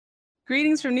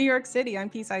Greetings from New York City. I'm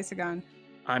Peace Isagon.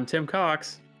 I'm Tim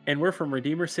Cox, and we're from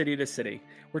Redeemer City to City.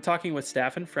 We're talking with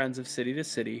staff and friends of City to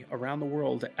City around the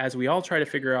world as we all try to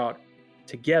figure out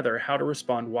together how to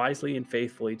respond wisely and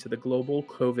faithfully to the global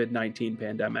COVID-19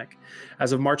 pandemic.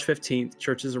 As of March 15th,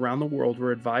 churches around the world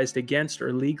were advised against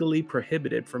or legally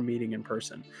prohibited from meeting in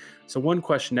person. So one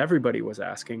question everybody was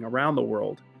asking around the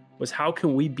world was, how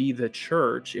can we be the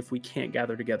church if we can't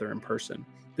gather together in person?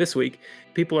 This week,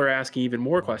 people are asking even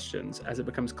more questions as it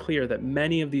becomes clear that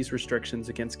many of these restrictions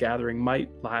against gathering might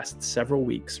last several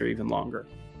weeks or even longer.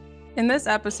 In this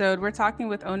episode, we're talking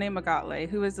with One Magatle,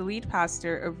 who is the lead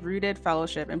pastor of Rooted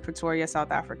Fellowship in Pretoria, South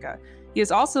Africa. He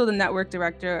is also the network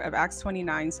director of Acts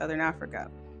 29 Southern Africa.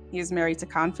 He is married to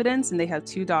Confidence and they have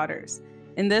 2 daughters.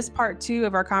 In this part 2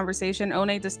 of our conversation,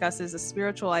 One discusses the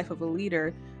spiritual life of a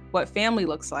leader, what family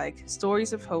looks like,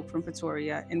 stories of hope from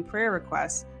Pretoria, and prayer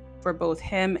requests for both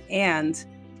him and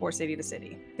for City to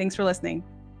City. Thanks for listening.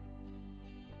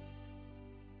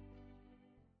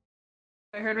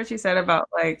 I heard what you said about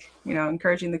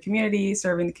encouraging the community,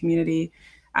 serving the community.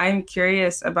 I'm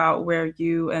curious about where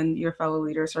you and your fellow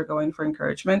leaders are going for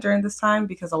encouragement during this time,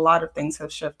 because a lot of things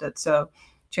have shifted. So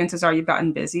chances are you've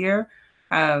gotten busier.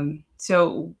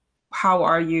 So how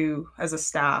are you as a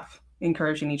staff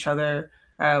encouraging each other?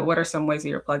 What are some ways that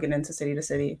you're plugging into City to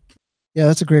City? Yeah,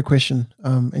 that's a great question.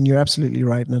 And you're absolutely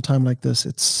right. In a time like this,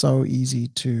 it's so easy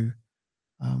to,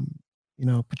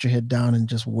 put your head down and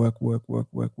just work.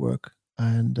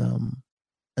 And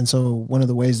so one of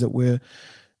the ways that we're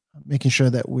making sure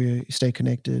that we stay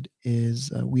connected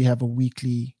is we have a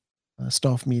weekly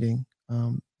staff meeting.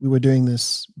 We were doing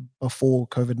this before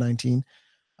COVID-19.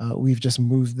 We've just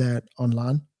moved that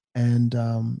online. And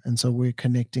so we're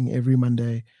connecting every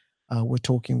Monday. We're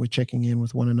talking, we're checking in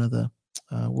with one another.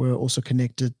 We're also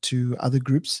connected to other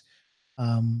groups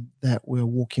that we're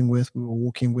walking with. We were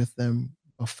walking with them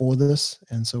before this,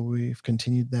 and so we've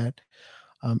continued that.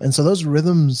 And so those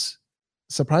rhythms,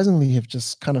 surprisingly, have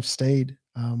just kind of stayed.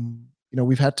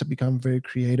 We've had to become very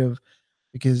creative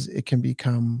because it can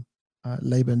become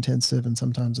labor intensive and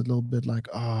sometimes a little bit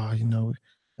like, I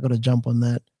got to jump on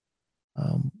that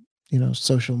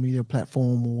social media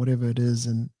platform or whatever it is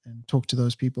and talk to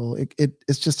those people.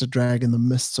 It's just a drag in the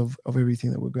midst of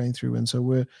everything that we're going through. And so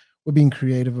we're being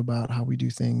creative about how we do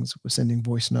things. We're sending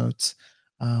voice notes,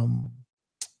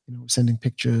 we're sending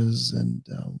pictures, and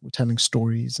we're telling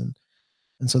stories, and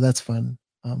so that's fun.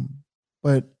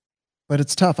 But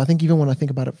it's tough. I think even when I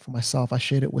think about it for myself, I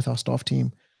shared it with our staff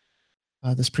team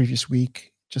this previous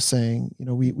week, just saying,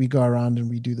 we go around and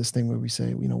we do this thing where we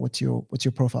say, what's your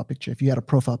profile picture? If you had a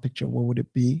profile picture, what would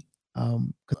it be?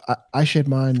 'Cause I shared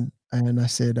mine and I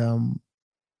said,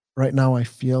 right now I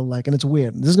feel like, and it's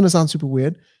weird. This is going to sound super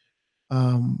weird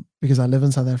because I live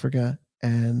in South Africa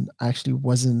and I actually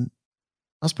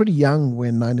I was pretty young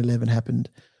when 9/11 happened,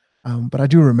 but I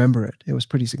do remember it. It was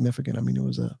pretty significant. I mean, it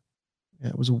was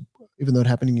even though it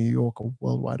happened in New York, a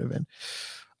worldwide event.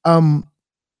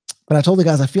 But I told the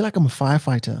guys, I feel like I'm a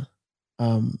firefighter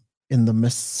in the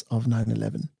midst of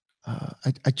 9/11.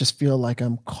 I just feel like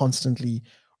I'm constantly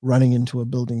running into a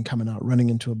building, coming out, running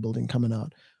into a building, coming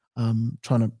out,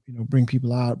 trying to bring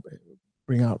people out,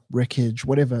 bring out wreckage,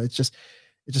 whatever. It just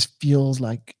feels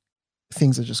like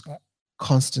things are just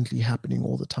constantly happening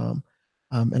all the time,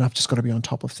 and I've just got to be on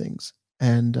top of things.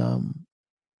 And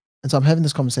so I'm having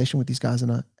this conversation with these guys,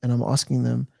 and I'm asking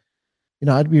them,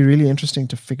 it'd be really interesting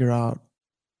to figure out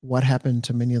what happened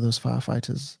to many of those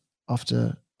firefighters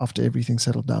after everything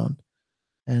settled down,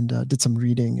 and did some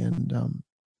reading, and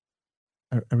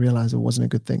I realized it wasn't a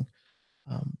good thing.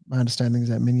 My understanding is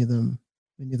that many of them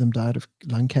died of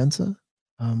lung cancer.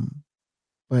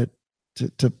 But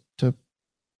to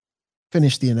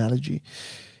finish the analogy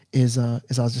is I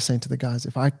was just saying to the guys,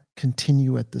 if I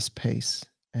continue at this pace,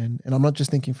 and I'm not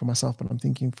just thinking for myself, but I'm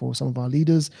thinking for some of our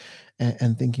leaders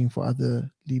and thinking for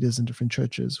other leaders in different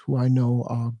churches who I know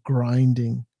are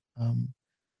grinding.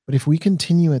 But if we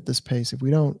continue at this pace, if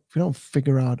we don't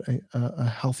figure out a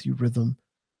healthy rhythm,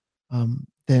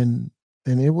 then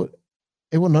it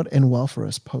will not end well for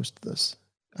us post this.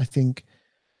 I think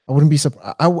I wouldn't be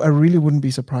I really wouldn't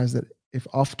be surprised that if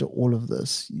after all of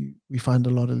this, we find a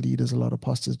lot of leaders, a lot of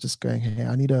pastors just going, hey,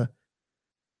 I need a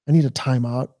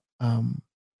timeout.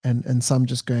 And some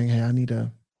just going, hey, I need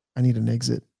an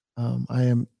exit. I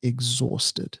am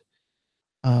exhausted.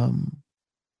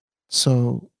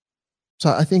 So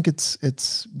I think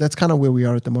that's kind of where we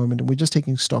are at the moment, and we're just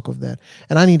taking stock of that.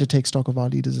 And I need to take stock of our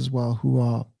leaders as well, who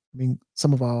are,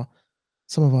 some of our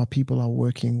people are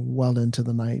working well into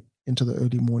the night, into the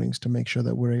early mornings to make sure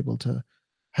that we're able to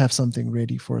have something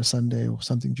ready for a Sunday or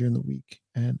something during the week.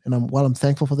 And while I'm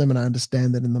thankful for them, and I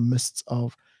understand that in the midst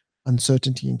of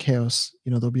uncertainty and chaos,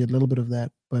 there'll be a little bit of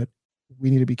that, but we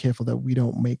need to be careful that we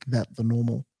don't make that the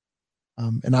normal.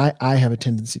 And I have a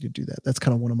tendency to do that. That's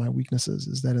kind of one of my weaknesses,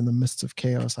 is that in the midst of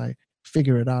chaos, I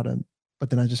figure it out, but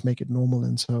then I just make it normal.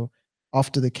 And so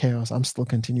after the chaos, I'm still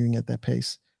continuing at that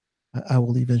pace. I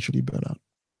will eventually burn out.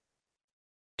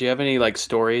 Do you have any like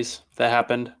stories that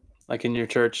happened like in your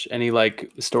church? Any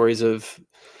like stories of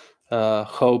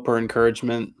hope or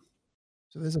encouragement?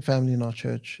 So there's a family in our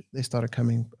church. They started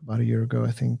coming about a year ago,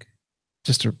 I think.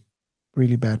 Just a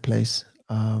really bad place.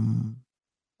 I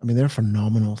mean, they're a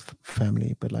phenomenal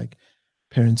family, but like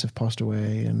parents have passed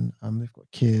away, and they've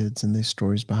got kids, and there's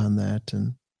stories behind that,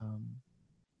 and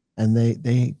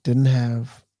they didn't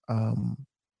have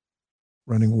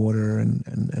running water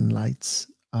and lights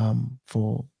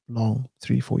for long,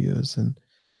 3-4 years, and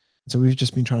so we've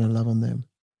just been trying to love on them.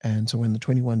 And so when the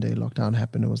 21-day lockdown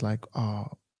happened, it was like, oh,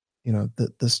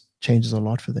 this changes a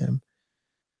lot for them.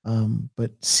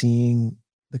 But seeing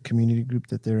the community group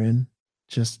that they're in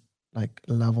just like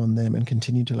love on them and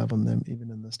continue to love on them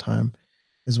even in this time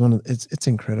is it's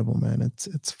incredible, man.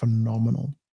 It's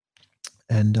phenomenal.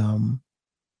 And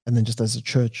then just as a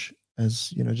church, as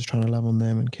just trying to love on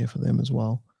them and care for them as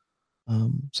well.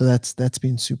 So that's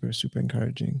been super, super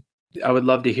encouraging. I would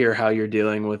love to hear how you're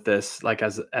dealing with this, like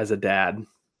as a dad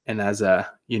and as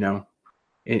a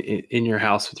in your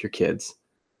house with your kids,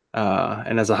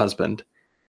 and as a husband.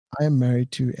 I am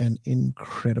married to an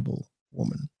incredible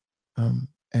woman,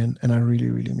 and I really,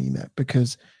 really mean that,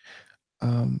 because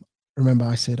remember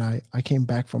I said I came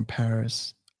back from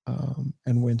Paris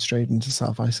and went straight into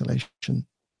self-isolation.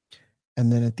 And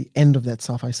then at the end of that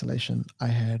self-isolation, I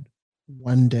had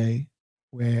one day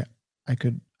where I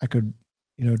could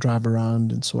drive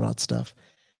around and sort out stuff.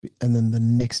 And then the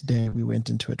next day we went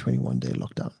into a 21-day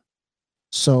lockdown.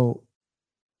 So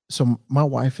my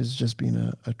wife has just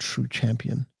been a true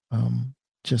champion,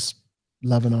 just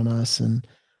loving on us and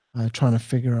trying to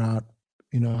figure out,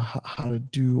 how to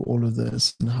do all of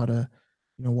this, and how to,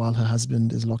 while her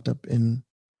husband is locked up in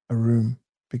a room,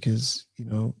 because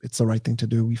it's the right thing to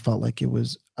do. We felt like it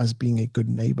was us being a good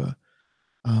neighbor,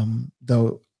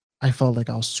 though I felt like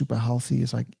I was super healthy.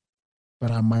 It's like,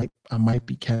 but I might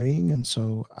be carrying, and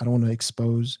so I don't want to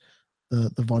expose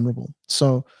the vulnerable.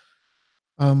 So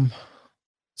um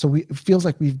it feels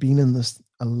like we've been in this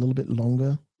a little bit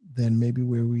longer than maybe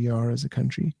where we are as a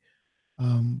country.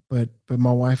 But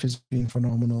my wife has been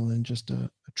phenomenal and just a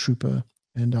trooper,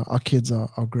 and our kids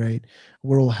are great.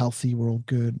 We're all healthy. We're all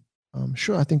good.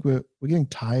 Sure, I think we're getting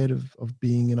tired of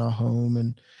being in our home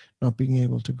and not being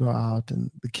able to go out,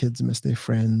 and the kids miss their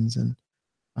friends, and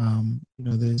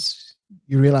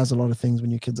you realize a lot of things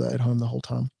when your kids are at home the whole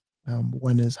time.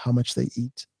 One is how much they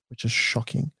eat, which is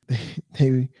shocking.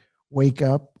 They wake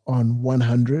up on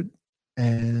 100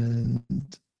 and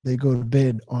they go to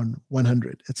bed on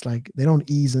 100. It's like they don't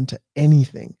ease into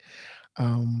anything.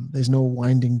 There's no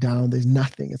winding down. There's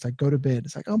nothing. It's like, go to bed.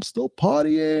 It's like, I'm still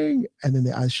partying. And then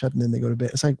their eyes shut and then they go to bed.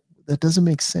 It's like, that doesn't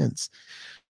make sense.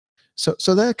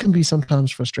 So that can be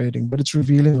sometimes frustrating, but it's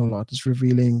revealing a lot. It's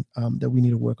revealing that we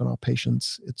need to work on our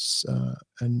patience. It's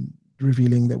and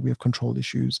revealing that we have control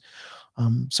issues.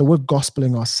 So we're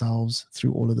gospeling ourselves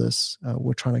through all of this.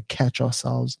 We're trying to catch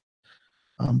ourselves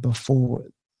before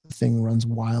the thing runs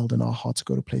wild and our hearts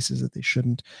go to places that they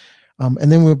shouldn't.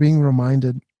 And then we're being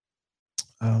reminded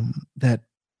that,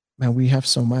 man, we have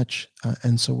so much.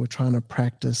 And so we're trying to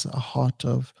practice a heart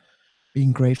of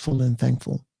being grateful and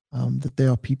thankful that there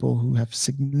are people who have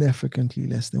significantly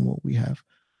less than what we have.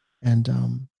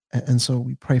 And so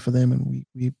we pray for them, and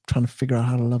we trying to figure out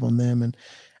how to love on them. And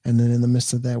then in the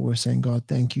midst of that, we're saying, God,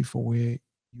 thank you for where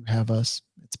you have us.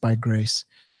 It's by grace.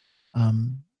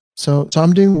 So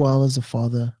I'm doing well as a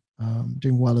father,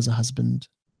 doing well as a husband.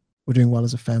 We're doing well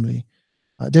as a family.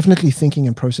 Definitely thinking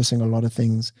and processing a lot of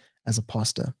things as a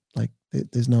pastor. Like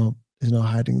there's no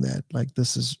hiding that. Like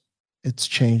it's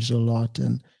changed a lot,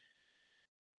 and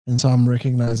so I'm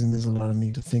recognizing there's a lot I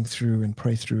need to think through and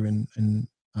pray through and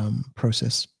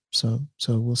process. So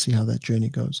we'll see how that journey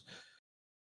goes.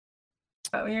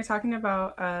 When you're talking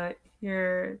about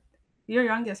your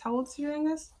youngest, how old is your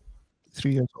youngest?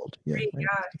 3 years old. Yeah. Right, Right.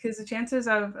 yeah, because the chances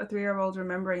of a 3-year-old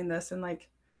remembering this in like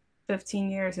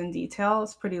 15 years in detail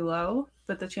is pretty low,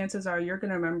 but the chances are you're going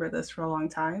to remember this for a long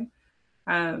time.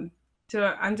 Um,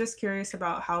 so I'm just curious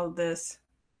about how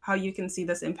you can see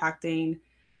this impacting,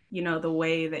 the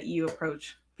way that you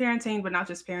approach parenting, but not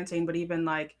just parenting, but even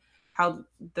like how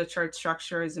the church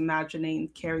structure is imagining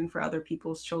caring for other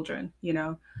people's children.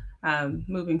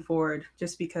 moving forward,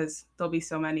 just because there'll be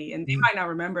so many, and they might not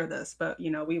remember this, but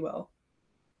we will.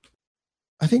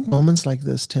 I think moments like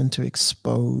this tend to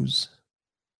expose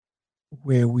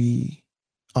where we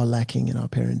are lacking in our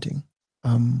parenting.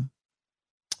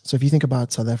 So if you think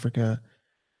about South Africa,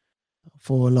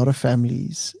 for a lot of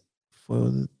families, for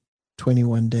the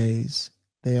 21 days,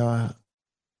 they are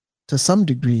to some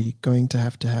degree going to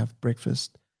have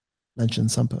breakfast, lunch, and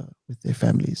supper with their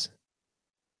families.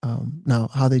 Now,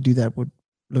 how they do that would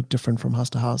look different from house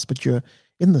to house, but you're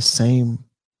in the same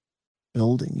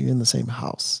building, you're in the same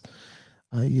house,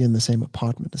 you're in the same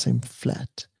apartment, the same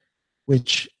flat,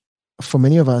 which for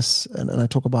many of us, and I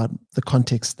talk about the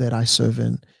context that I serve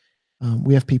in,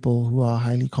 we have people who are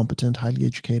highly competent, highly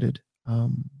educated.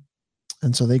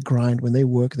 And so they grind. When they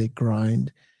work, they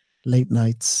grind late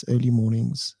nights, early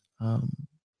mornings.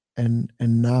 And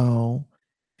now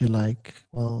you're like,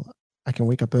 well, I can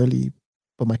wake up early,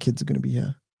 but my kids are going to be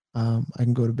here. I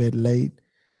can go to bed late,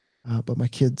 but my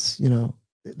kids,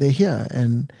 they're here.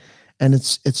 And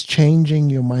it's changing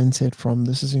your mindset from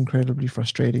this is incredibly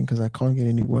frustrating because I can't get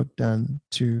any work done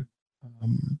to,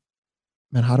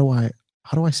 man, how do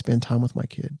I spend time with my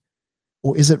kid?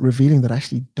 Or is it revealing that I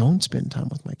actually don't spend time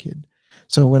with my kid?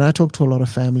 So when I talk to a lot of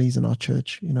families in our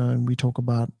church, and we talk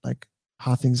about like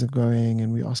how things are going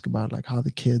and we ask about like how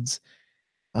the kids,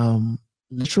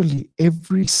 literally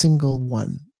every single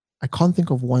one, I can't think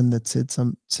of one that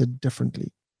said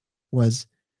differently, was,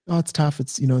 oh, it's tough.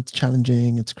 It's, it's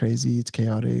challenging. It's crazy. It's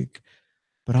chaotic,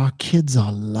 but our kids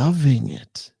are loving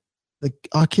it. Like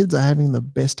our kids are having the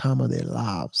best time of their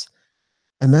lives.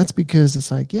 And that's because it's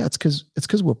like, yeah, it's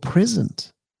because we're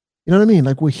present. You know what I mean?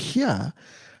 Like we're here.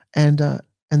 And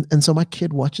so my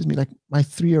kid watches me, like my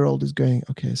 3-year-old is going,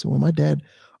 okay, so when my dad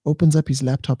opens up his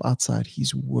laptop outside,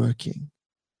 he's working.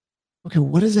 Okay,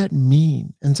 what does that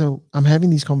mean? And so I'm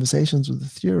having these conversations with the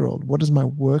 3-year-old. What does my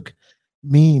work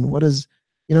mean? What does,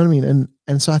 you know what I mean?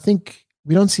 And so I think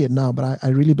we don't see it now, but I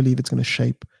really believe it's going to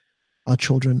shape our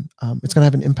children. It's going to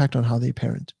have an impact on how they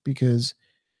parent because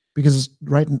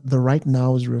the right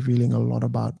now is revealing a lot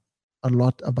about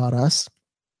us.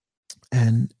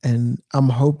 And I'm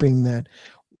hoping that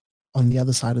on the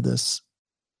other side of this,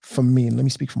 for me, and let me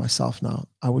speak for myself now,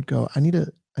 I would go, I need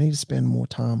to spend more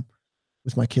time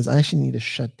with my kids. I actually need to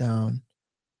shut down.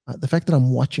 The fact that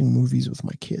I'm watching movies with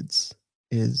my kids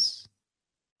is,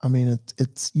 I mean,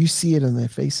 it's you see it in their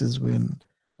faces when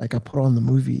like I put on the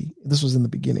movie. This was in the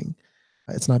beginning.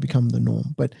 It's now become the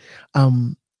norm. But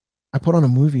I put on a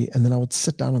movie and then I would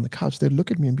sit down on the couch. They'd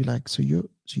look at me and be like, so you're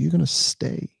gonna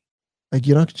stay? Like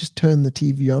you're not just turn the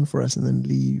TV on for us and then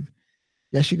leave.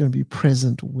 You're actually gonna be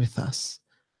present with us.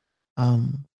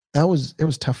 It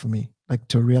was tough for me, like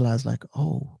to realize like,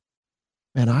 oh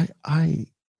man, I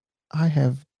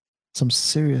have some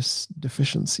serious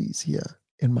deficiencies here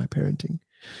in my parenting.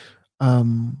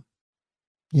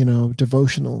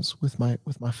 Devotionals with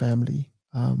my family.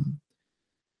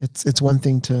 It's one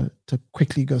thing to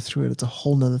quickly go through it. It's a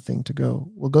whole nother thing to go.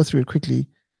 We'll go through it quickly,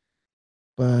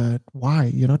 but why?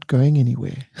 You're not going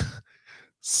anywhere.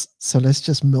 So let's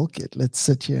just milk it. Let's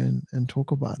sit here and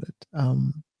talk about it.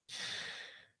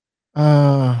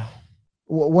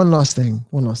 One last thing.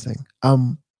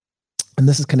 And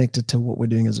this is connected to what we're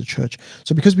doing as a church.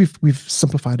 So because we've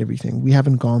simplified everything, we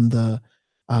haven't gone the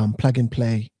plug and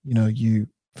play. You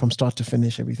from start to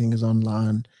finish, everything is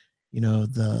online.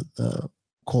 The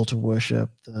call to worship,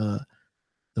 the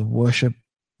worship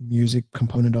music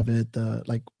component of it.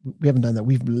 We haven't done that.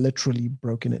 We've literally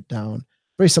broken it down,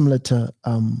 very similar to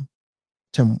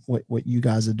Tim, what you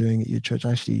guys are doing at your church.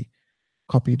 I actually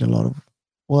copied a lot of.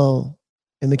 Well,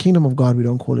 in the kingdom of God, we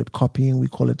don't call it copying; we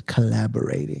call it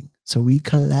collaborating. So we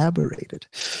collaborated.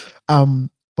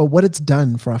 But what it's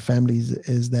done for our families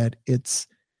is that it's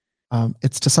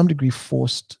to some degree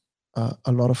forced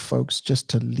a lot of folks just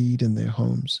to lead in their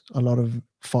homes, a lot of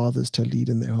fathers to lead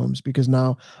in their homes, because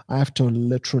now I have to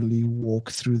literally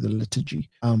walk through the liturgy.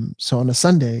 So on a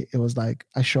Sunday, it was like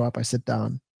I show up, I sit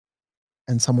down,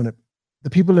 and the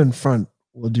people in front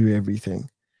will do everything.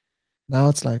 Now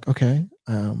it's like, okay,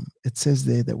 it says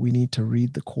there that we need to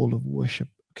read the call of worship.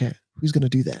 Okay, who's going to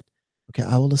do that? Okay,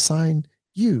 I will assign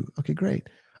you. Okay, great.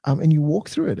 And you walk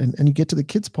through it and you get to the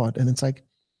kids part, and it's like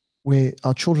where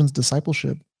our children's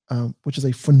discipleship, which is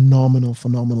a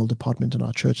phenomenal department in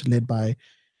our church led by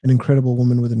an incredible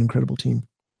woman with an incredible team.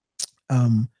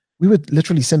 We would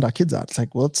literally send our kids out. It's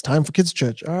like, well, it's time for kids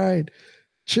church. All right,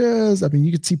 cheers. I mean,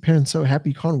 you could see parents so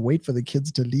happy, can't wait for the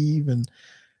kids to leave. And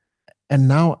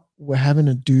now we're having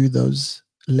to do those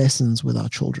lessons with our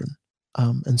children.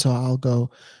 And so I'll go,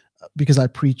 because I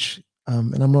preach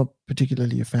And I'm not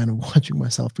particularly a fan of watching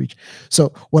myself preach.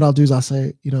 So what I'll do is I'll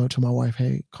say, to my wife,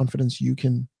 hey, Confidence, you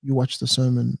watch the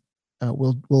sermon.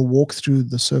 We'll walk through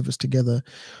the service together.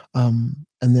 And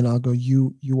then I'll go,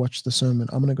 you watch the sermon.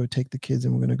 I'm going to go take the kids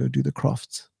and we're going to go do the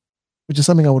crafts, which is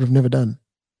something I would have never done.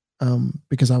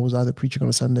 Because I was either preaching on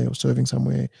a Sunday or serving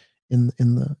somewhere in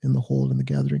the hall in the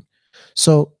gathering.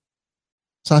 So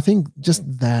I think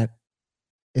just that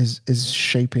is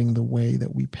shaping the way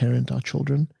that we parent our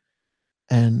children,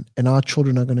 and our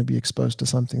children are going to be exposed to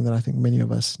something that I think many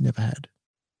of us never had,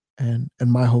 and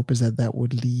my hope is that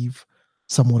would leave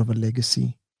somewhat of a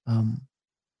legacy,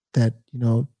 that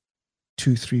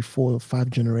 2, 3, 4, 5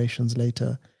 generations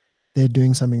later, they're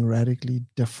doing something radically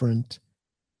different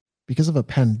because of a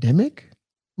pandemic. I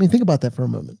mean, think about that for a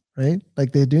moment, right?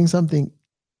 Like they're doing something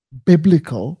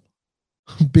biblical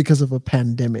because of a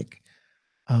pandemic.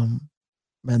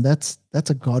 Man, that's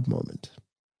a God moment.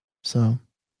 So,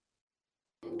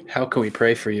 how can we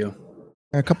pray for you?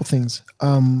 A couple things.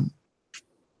 The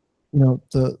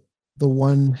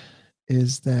one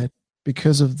is that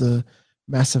because of the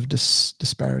massive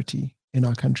disparity in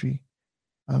our country,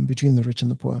 between the rich and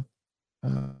the poor,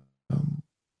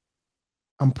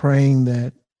 I'm praying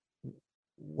that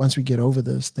once we get over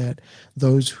this, that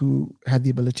those who had the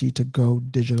ability to go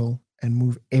digital and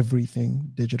move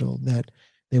everything digital, that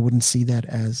they wouldn't see that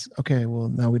as, okay, well,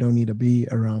 now we don't need to be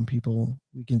around people.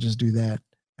 We can just do that.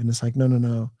 And it's like,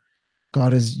 no.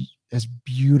 God has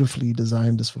beautifully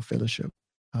designed us for fellowship.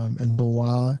 And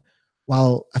so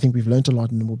while I think we've learned a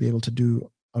lot and we'll be able to do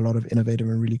a lot of innovative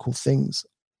and really cool things,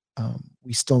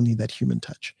 we still need that human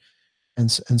touch.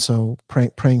 And so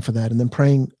praying for that, and then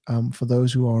praying for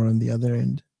those who are on the other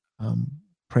end.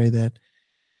 Pray that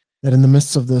in the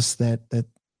midst of this, that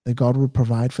God will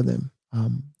provide for them,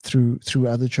 through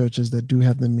other churches that do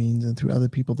have the means, and through other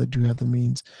people that do have the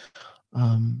means,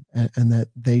 and that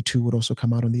they too would also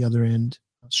come out on the other end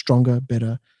stronger,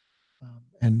 better,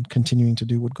 and continuing to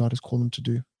do what God has called them to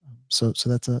do. So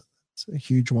that's a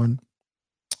huge one.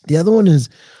 The other one is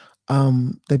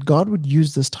that God would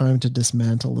use this time to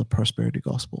dismantle the prosperity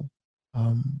gospel.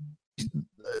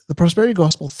 The prosperity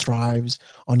gospel thrives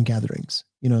on gatherings.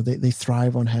 They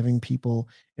thrive on having people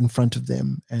in front of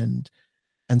them, and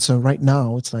so right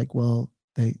now it's like, well,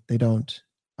 they don't,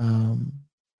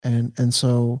 and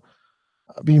so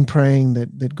I've been praying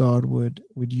that God would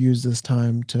use this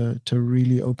time to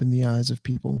really open the eyes of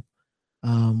people,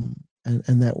 and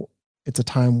that it's a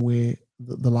time where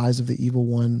the lies of the evil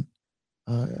one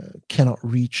cannot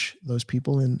reach those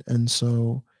people, and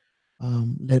so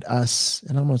let us,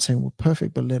 and I'm not saying we're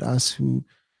perfect, but let us who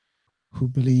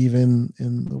believe in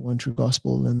the one true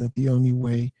gospel, and that the only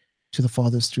way to the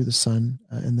Father is through the Son,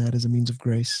 and that is a means of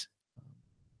grace,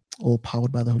 all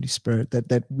powered by the Holy Spirit,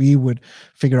 that we would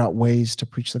figure out ways to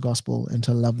preach the gospel and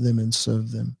to love them and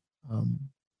serve them,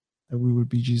 that we would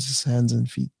be Jesus' hands and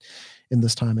feet in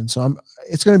this time. And so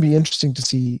it's going to be interesting to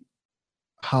see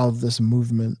how this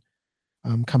movement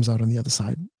comes out on the other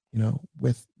side,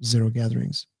 with zero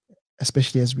gatherings,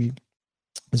 especially as we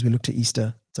look to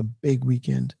Easter. It's a big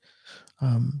weekend.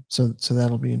 So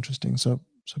that'll be interesting. So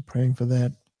praying for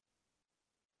that.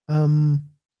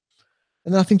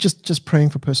 And I think just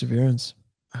praying for perseverance.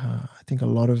 I think a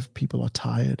lot of people are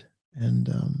tired, and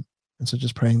so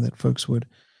just praying that folks would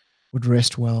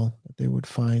rest well, that they would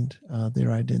find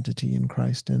their identity in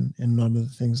Christ and none of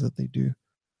the things that they do.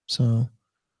 So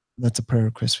that's a prayer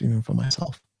request even for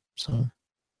myself. So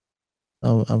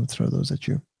I would throw those at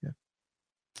you. Yeah.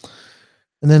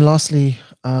 And then lastly,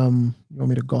 you want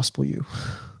me to gospel you?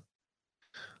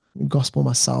 Gospel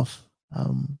myself.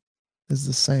 There's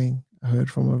this saying I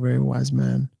heard from a very wise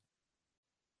man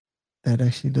that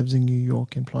actually lives in New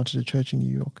York and planted a church in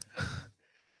New York.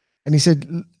 And he said,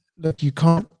 look, you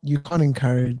can't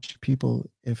encourage people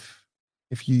if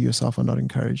you yourself are not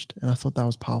encouraged. And I thought that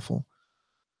was powerful.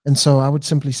 And so I would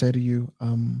simply say to you,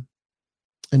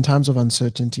 in times of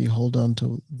uncertainty, hold on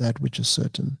to that which is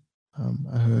certain.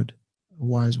 I heard a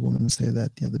wise woman say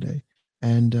that the other day.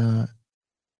 And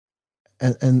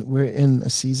we're in a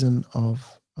season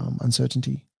of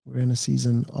uncertainty. We're in a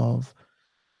season of,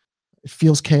 it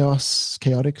feels chaotic.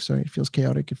 It feels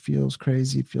chaotic. It feels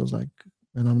crazy. It feels like,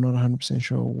 and I'm not 100%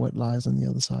 sure what lies on the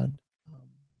other side.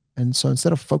 And so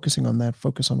instead of focusing on that,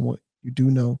 focus on what you do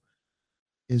know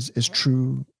is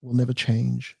true, will never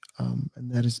change.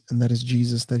 And that is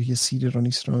Jesus, that he is seated on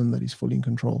his throne, that he's fully in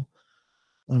control.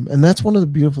 And that's one of the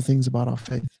beautiful things about our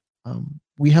faith.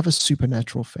 We have a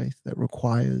supernatural faith that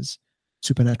requires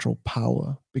supernatural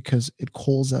power, because it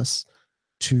calls us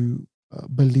to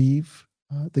believe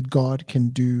that God can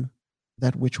do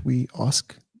that which we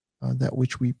ask, that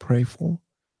which we pray for.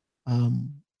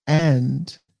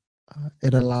 And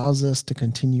it allows us to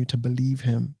continue to believe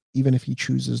him, even if he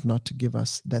chooses not to give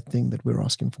us that thing that we're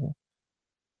asking for.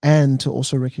 And to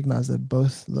also recognize that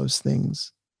both those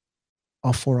things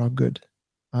are for our good.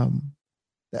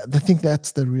 I think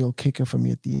that's the real kicker for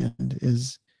me at the end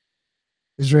is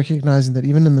recognizing that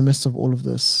even in the midst of all of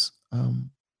this,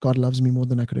 God loves me more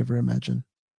than I could ever imagine.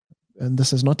 And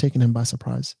this has not taken him by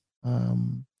surprise.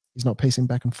 He's not pacing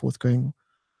back and forth going,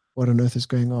 what on earth is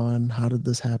going on? How did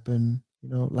this happen?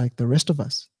 Like the rest of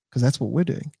us, because that's what we're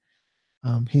doing.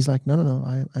 He's like, no,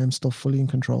 I am still fully in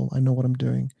control. I know what I'm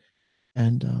doing.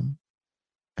 And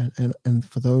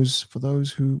for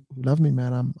those who love me,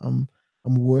 man, I'm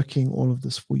working all of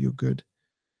this for your good.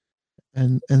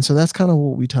 And so that's kind of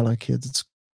what we tell our kids. It's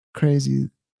crazy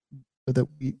that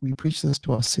we preach this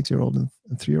to our 6-year-old and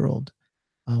 3-year-old.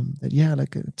 That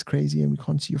like it's crazy and we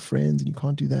can't see your friends and you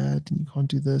can't do that and you can't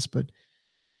do this, but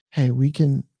hey, we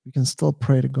can still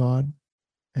pray to God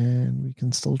and we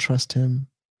can still trust him,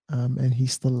 and he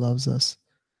still loves us.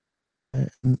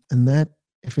 And that,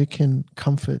 if it can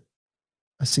comfort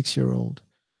a 6-year-old,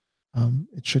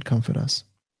 it should comfort us.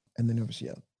 And then obviously,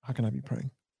 how can I be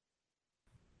praying?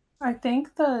 I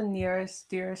think the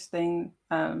dearest thing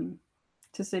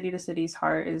to City's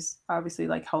heart is obviously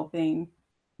like helping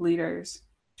leaders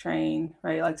train,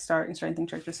 right? Like start and strengthen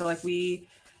churches. So like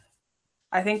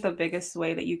I think the biggest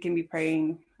way that you can be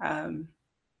praying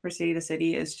for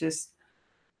City is just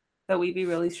that we be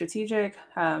really strategic,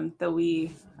 that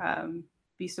we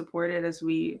be supported as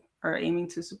we are aiming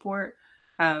to support,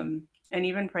 and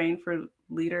even praying for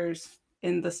leaders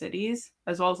in the cities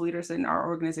as well as leaders in our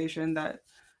organization that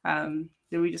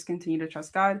we just continue to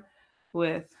trust God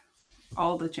with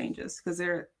all the changes. Because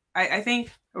I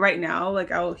think right now,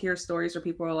 like I'll hear stories where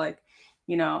people are like,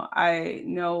 I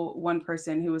know one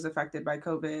person who was affected by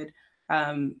COVID,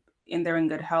 and they're in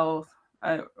good health,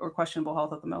 or questionable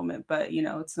health at the moment, but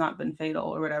it's not been fatal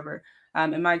or whatever.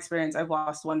 In my experience, I've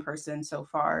lost one person so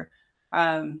far.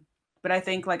 But I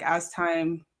think like as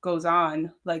time goes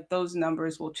on, like those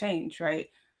numbers will change, right?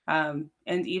 And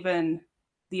even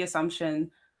the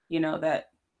assumption, that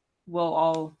we'll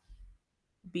all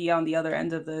be on the other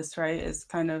end of this, right, is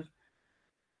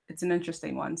it's an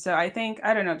interesting one. So I think,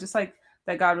 I don't know, just like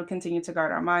that God would continue to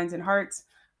guard our minds and hearts,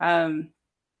 as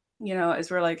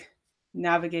we're like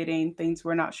navigating things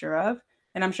we're not sure of.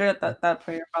 And I'm sure that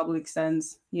prayer probably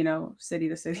extends, city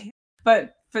to city,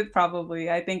 but probably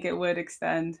I think it would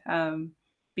extend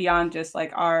beyond just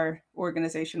like our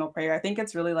organizational prayer. I think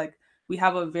it's really like we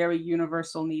have a very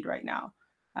universal need right now.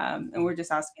 And we're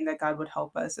just asking that God would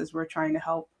help us as we're trying to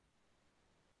help.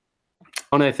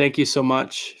 Ona, thank you so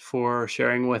much for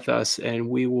sharing with us, and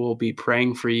we will be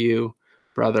praying for you,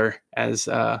 brother, as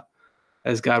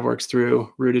God works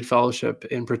through Rooted Fellowship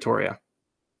in Pretoria.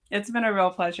 It's been a real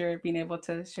pleasure being able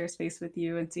to share space with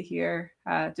you and to hear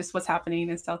just what's happening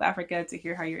in South Africa, to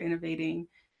hear how you're innovating,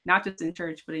 not just in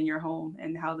church, but in your home,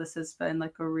 and how this has been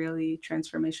like a really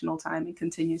transformational time and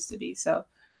continues to be. So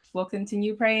we'll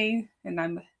continue praying, and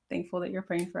I'm thankful that you're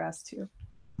praying for us too.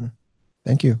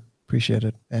 Thank you. Appreciate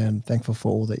it. And thankful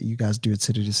for all that you guys do at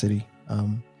City to City.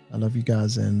 I love you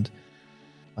guys. And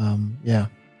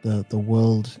the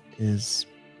world is,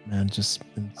 man, just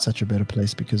in such a better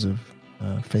place because of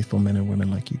faithful men and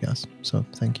women like you guys. So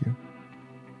thank you.